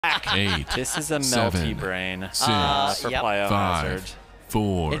8. This is a 7, melty brain 6, for Yep. Plyohazard. 5,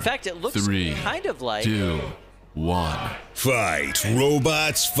 4. In fact, it looks 3, kind of like 2, 1. Fight,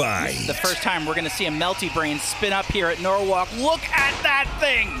 robots, fight. The first time we're going to see a melty brain spin up here at Norwalk. Look at that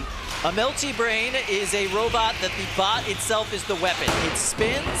thing! a melty brain is a robot that the bot itself is the weapon. It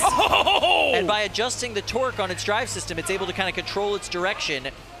spins, and by adjusting the torque on its drive system, it's able to kind of control its direction.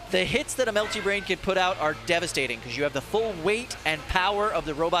 The hits that a melty brain can put out are devastating because you have the full weight and power of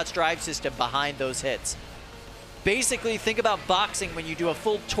the robot's drive system behind those hits. Basically, think about boxing when you do a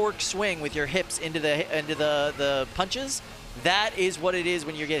full torque swing with your hips into the punches. That is what it is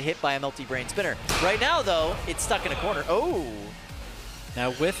when you get hit by a melty brain spinner. Right now, though, it's stuck in a corner. Oh! Now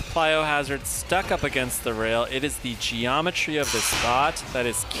with Plyohazard stuck up against the rail, it is the geometry of this bot that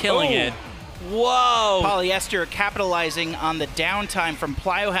is killing it. Whoa! Polyester capitalizing on the downtime from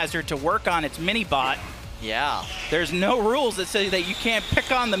Plyohazard to work on its mini-bot. Yeah. There's no rules that say that you can't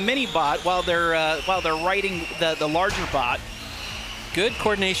pick on the mini-bot while they're writing the larger bot. Good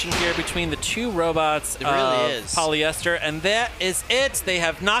coordination here between the two robots. It really is. Polyester, and that is it. They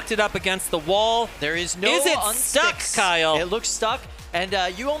have knocked it up against the wall. There is no Is it unsticks. stuck, Kyle? It looks stuck, and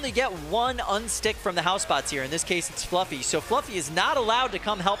you only get one unstick from the house bots here. In this case, it's Fluffy. So Fluffy is not allowed to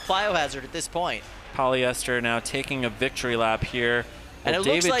come help Plyohazard at this point. Polyester now taking a victory lap here. And Will it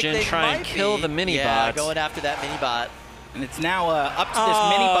looks David like Jin they try and might kill be, the mini yeah, bot? going after that mini bot. And it's now up to this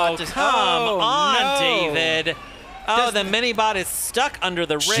mini-bot to... Come on, no. David. Oh, the mini-bot is stuck under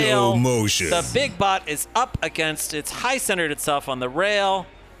the rail. Show motion. The big bot is up against, it's high-centered itself on the rail.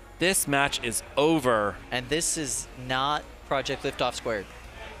 This match is over. And this is not Project Liftoff squared.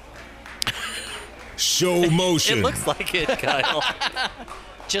 Show motion. It looks like it, Kyle.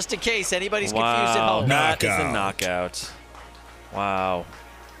 Just in case anybody's confused at Wow, home. that is a Knockout. knockout. Wow.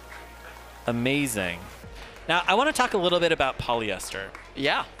 Amazing. Now, I want to talk a little bit about Polyester.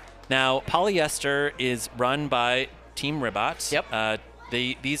 Yeah. Now, Polyester is run by Team Ribot. Yep.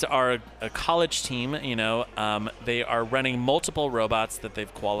 These are a college team, you know. They are running multiple robots that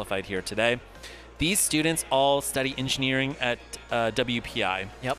they've qualified here today. These students all study engineering at WPI. Yep.